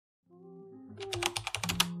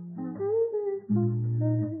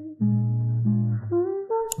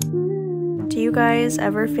Do you guys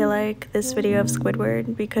ever feel like this video of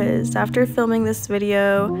Squidward? Because after filming this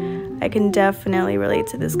video, I can definitely relate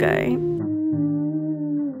to this guy.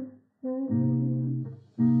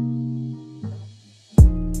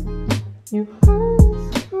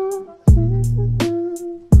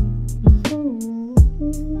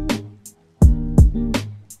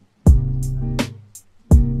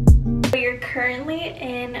 You're currently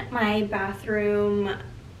in my bathroom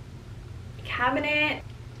cabinet.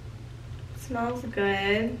 Smells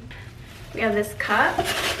good. We have this cup,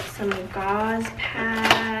 some gauze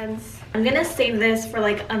pads. I'm gonna save this for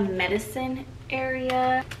like a medicine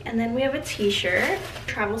area. And then we have a t-shirt,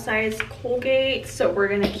 travel size Colgate, so we're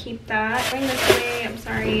gonna keep that. Throwing this away, I'm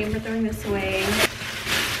sorry, we're throwing this away.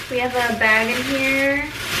 We have a bag in here,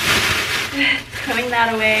 throwing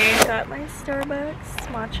that away. Got my Starbucks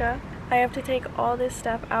matcha. I have to take all this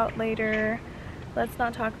stuff out later. Let's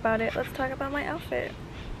not talk about it, let's talk about my outfit.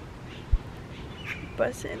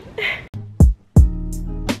 Bussin'.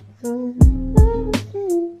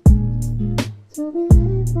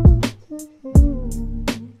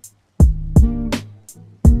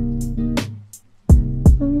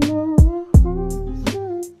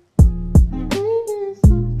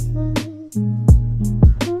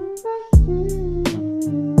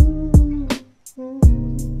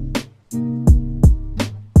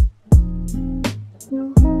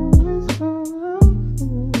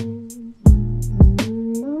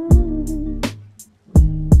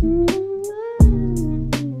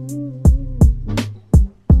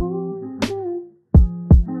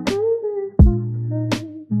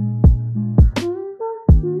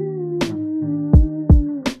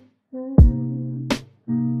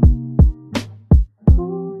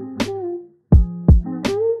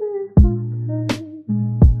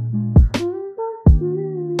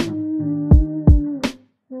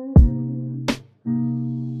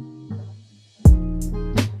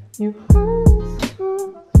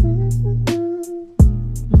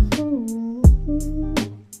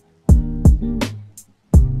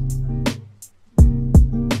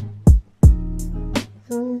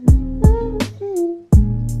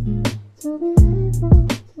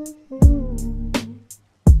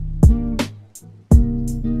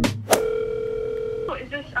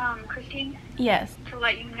 Christine? Yes. To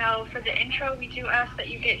let you know, for the intro, we do ask that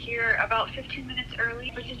you get here about 15 minutes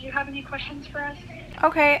early. But did you have any questions for us?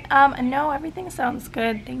 Okay, no, everything sounds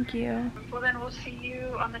good, thank you. Well, then we'll see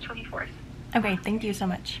you on the 24th. Okay, thank you so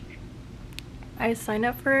much. I signed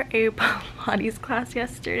up for a Pilates class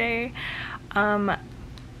yesterday.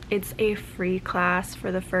 It's a free class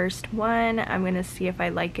for the first one. I'm gonna see if I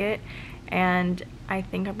like it, and I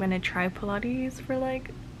think I'm gonna try Pilates for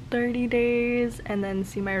like 30 days and then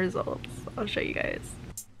see my results. I'll show you guys.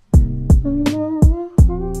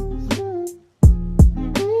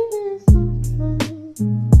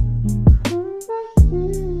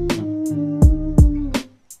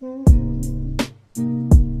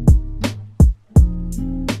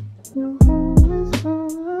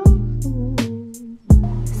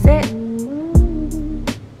 Sit.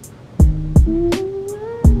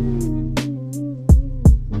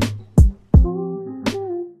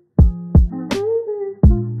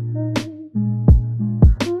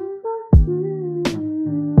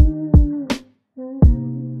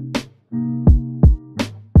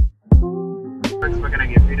 What can I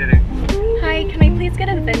get for you today? Hi, can I please get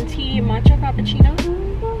a venti matcha cappuccino?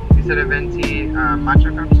 You said a venti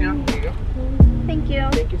matcha cappuccino? There you go. Thank you.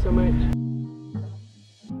 Thank you so much.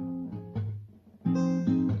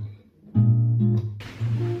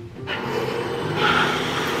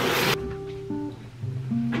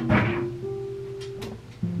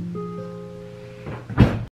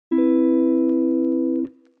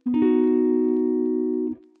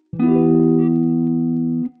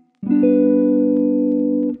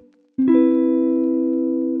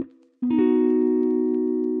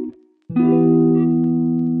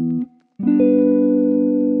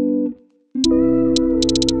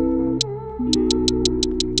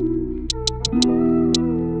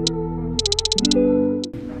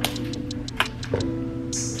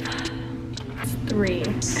 It's 3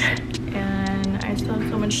 and I still have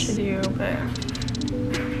so much to do, but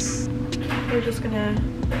we're just gonna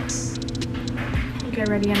get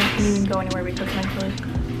ready and I can't even go anywhere because my clothes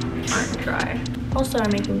aren't dry. Also,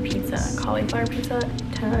 I'm making pizza, cauliflower pizza,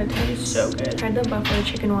 10 out of 10, so good. Tried the buffalo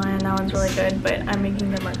chicken one, that one's really good, but I'm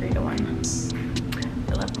making the margarita one.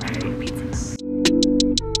 I love margarita pizza.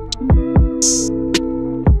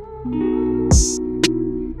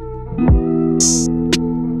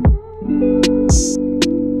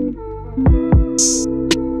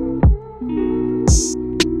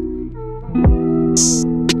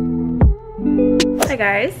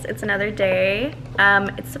 guys, it's another day.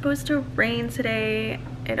 It's supposed to rain today.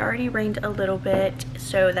 It already rained a little bit,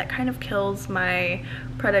 so that kind of kills my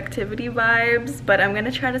productivity vibes, but I'm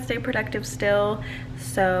gonna try to stay productive still.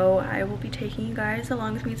 So I will be taking you guys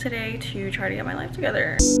along with me today to try to get my life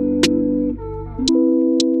together.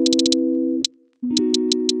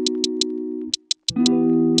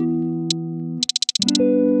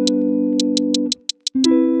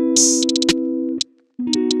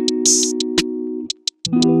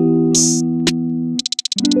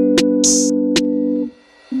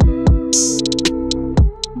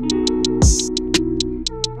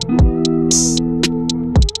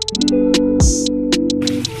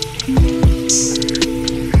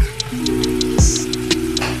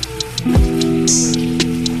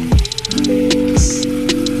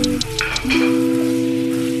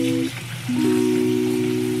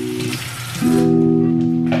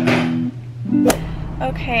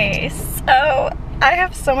 Okay, so I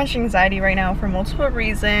have so much anxiety right now for multiple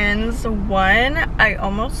reasons. One, I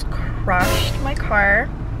almost crashed my car.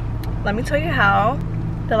 Let me tell you how.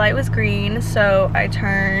 The light was green, so I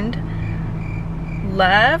turned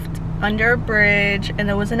left under a bridge, and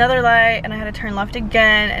there was another light, and I had to turn left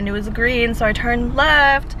again, and it was green, so I turned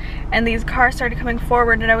left, and these cars started coming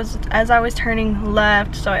forward, and as I was turning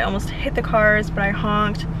left, so I almost hit the cars, but I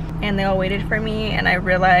honked, and they all waited for me, and I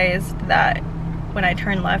realized that when I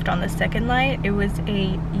turned left on the second light, it was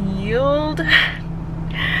a yield.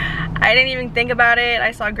 I didn't even think about it.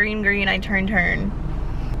 I saw green, I turned.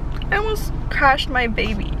 I almost crashed my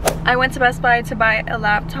baby. I went to Best Buy to buy a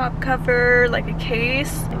laptop cover, like a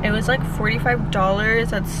case. It was like $45.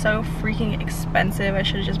 That's so freaking expensive. I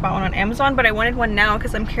should have just bought one on Amazon, but I wanted one now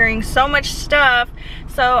because I'm carrying so much stuff.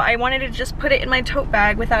 So I wanted to just put it in my tote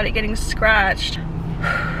bag without it getting scratched.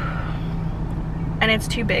 And it's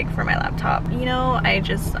too big for my laptop. You know, I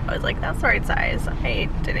was like, that's the right size. I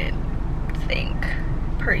didn't think,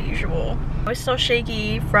 per usual. I was so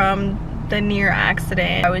shaky from the near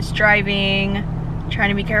accident. I was driving, trying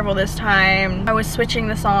to be careful this time. I was switching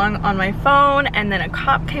the song on my phone, and then a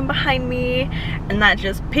cop came behind me, and that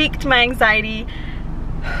just piqued my anxiety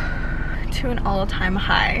to an all-time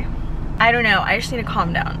high. I don't know, I just need to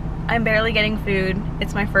calm down. I'm barely getting food.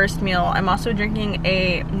 It's my first meal. I'm also drinking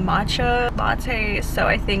a matcha latte, so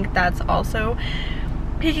I think that's also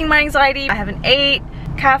piquing my anxiety. I haven't ate,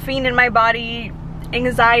 caffeine in my body,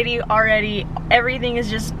 anxiety already. Everything is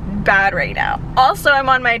just bad right now. Also, I'm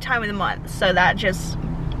on my time of the month, so that just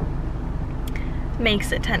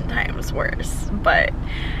makes it 10 times worse. But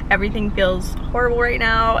everything feels horrible right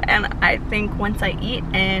now, and I think once I eat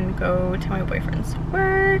and go to my boyfriend's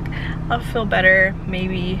work, I'll feel better.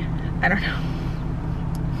 Maybe, I don't know.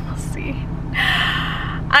 We'll see.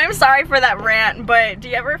 I'm sorry for that rant, but do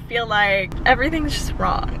you ever feel like everything's just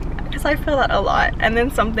wrong? Because I feel that a lot, and then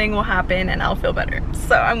something will happen and I'll feel better.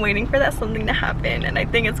 So I'm waiting for that something to happen, and I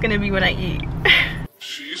think it's gonna be when I eat.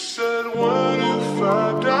 She said, what if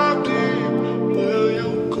I die deep? Will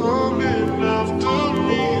you come in after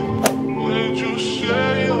me? Would you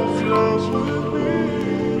share your flaws with me?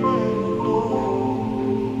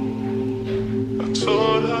 I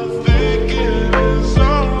told her thinking is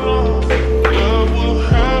alright. What will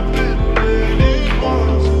happen when it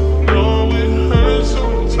was? No, it hurts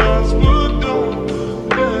sometimes, but don't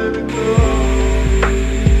let it go.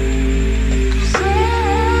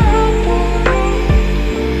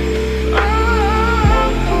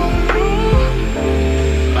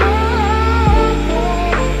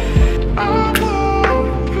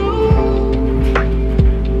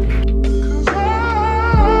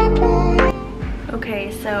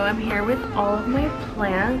 Okay, so I'm here with all of my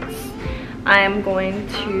plants. I'm going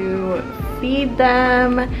to feed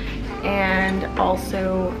them and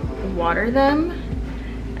also water them.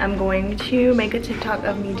 I'm going to make a TikTok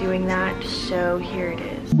of me doing that, so here it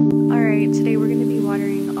is. Alright, today we're going to be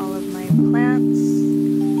watering all of my plants.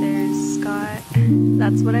 There's Scott.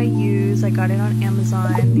 That's what I use. I got it on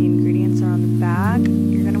Amazon. The ingredients are on the back.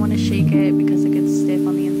 You're going to want to shake it because it gets stiff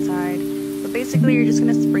on the inside. But basically you're just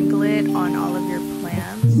going to sprinkle it on all of your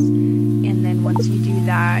plants, and then once you do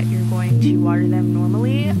that, you're going to water them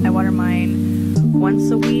normally. I water mine once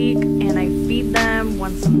a week, and I feed them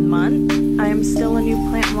once a month. I am still a new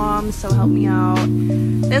plant mom, so help me out.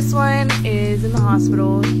 This one is in the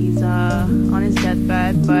hospital. He's on his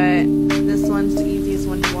deathbed, but this one's the easiest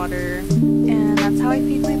one to water, and that's how I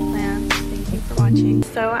feed my plants. Thank you for watching.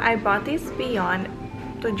 So I bought these Beyond,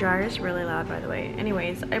 the dryer is really loud by the way.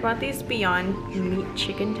 Anyways, I bought these Beyond Meat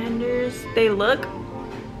chicken tenders. They look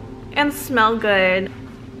and smell good.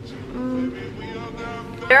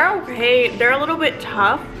 They're okay. They're a little bit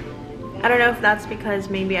tough. I don't know if that's because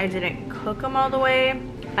maybe I didn't cook them all the way,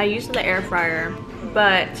 I used the air fryer,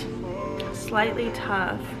 but slightly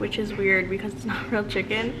tough, which is weird because it's not real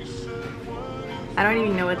chicken. I don't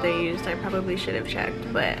even know what they used. I probably should have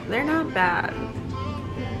checked, but they're not bad.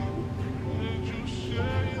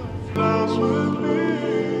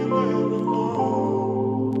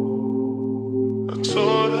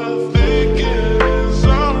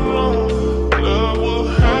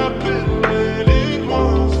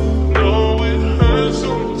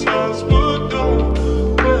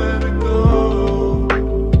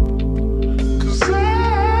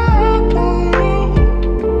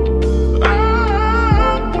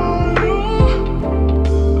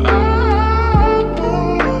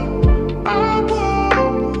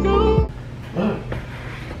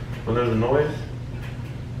 When there's a noise,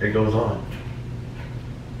 it goes on.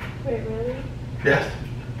 Wait, really? Yes.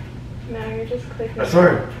 No, you're just clicking. I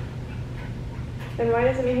swear. Then why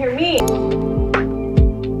doesn't it hear me?